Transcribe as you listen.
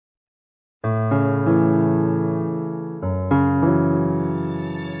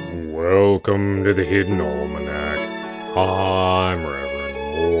Welcome to the Hidden Almanac. I'm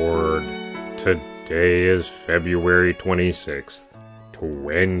Reverend Mord. Today is February 26th,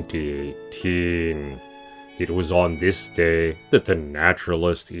 2018. It was on this day that the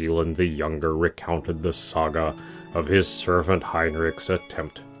naturalist Eland the Younger recounted the saga of his servant Heinrich's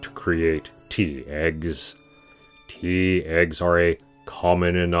attempt to create tea eggs. Tea eggs are a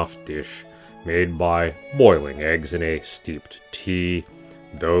common enough dish made by boiling eggs in a steeped tea,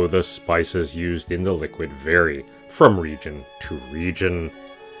 though the spices used in the liquid vary from region to region.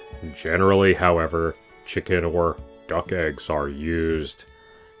 Generally, however, chicken or duck eggs are used.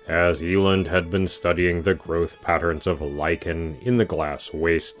 As Eland had been studying the growth patterns of lichen in the glass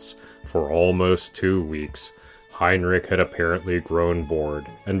wastes for almost 2 weeks, Heinrich had apparently grown bored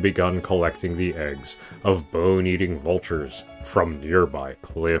and begun collecting the eggs of bone-eating vultures from nearby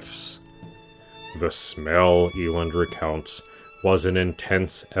cliffs. The smell, Eland recounts, was an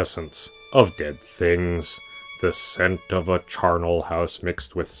intense essence of dead things, the scent of a charnel house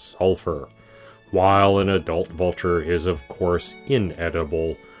mixed with sulfur. While an adult vulture is of course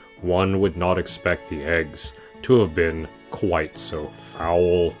inedible, one would not expect the eggs to have been quite so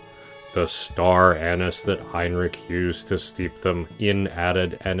foul. The star anise that Heinrich used to steep them in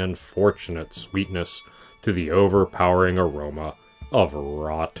added an unfortunate sweetness to the overpowering aroma of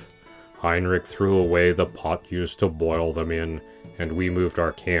rot. Heinrich threw away the pot used to boil them in, and we moved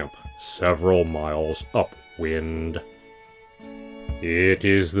our camp several miles upwind. It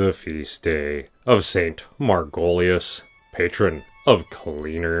is the feast day of Saint Margolius, patron of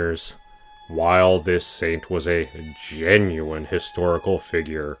cleaners. While this saint was a genuine historical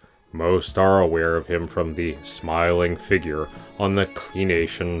figure, most are aware of him from the smiling figure on the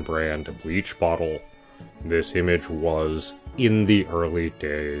Cleanation brand bleach bottle. This image was, in the early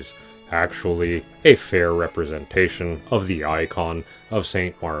days, actually a fair representation of the icon of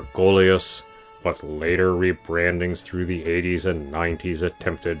St. Margolius, but later rebrandings through the 80s and 90s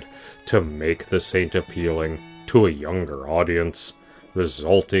attempted to make the saint appealing to a younger audience,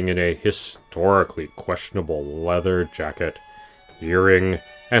 resulting in a historically questionable leather jacket, earring,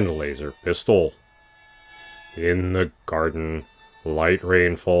 and laser pistol. In the garden, light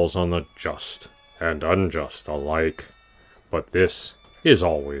rain falls on the just and unjust alike, but this is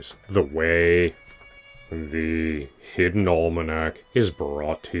always the way. The Hidden Almanac is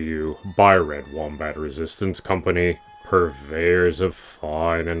brought to you by Red Wombat Resistance Company, purveyors of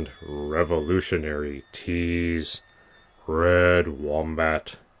fine and revolutionary teas. Red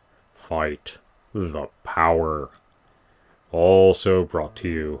Wombat, fight the power. Also brought to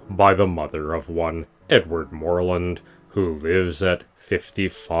you by the mother of one Edward Morland, who lives at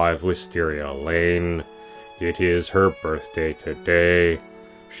 55 Wisteria Lane. It is her birthday today.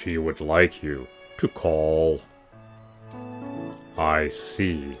 She would like you to call. I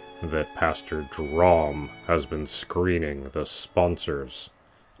see that Pastor Drom has been screening the sponsors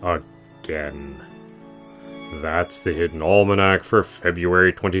again. That's the Hidden Almanac for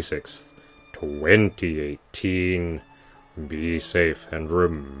February 26th, 2018. Be safe and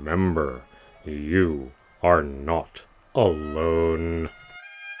remember, you are not alone.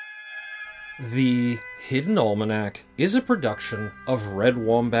 The Hidden Almanac is a production of Red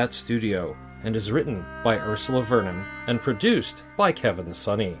Wombat Studio and is written by Ursula Vernon and produced by Kevin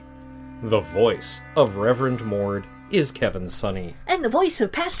Sonney. The voice of Reverend Mord is Kevin Sonney. And the voice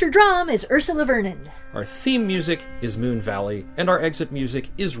of Pastor Drom is Ursula Vernon. Our theme music is Moon Valley, and our exit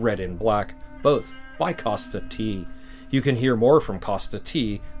music is Red in Black, both by Costa T. You can hear more from Costa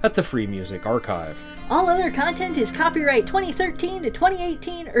T at the Free Music Archive. All other content is copyright 2013 to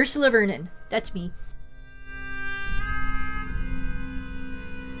 2018 Ursula Vernon. That's me.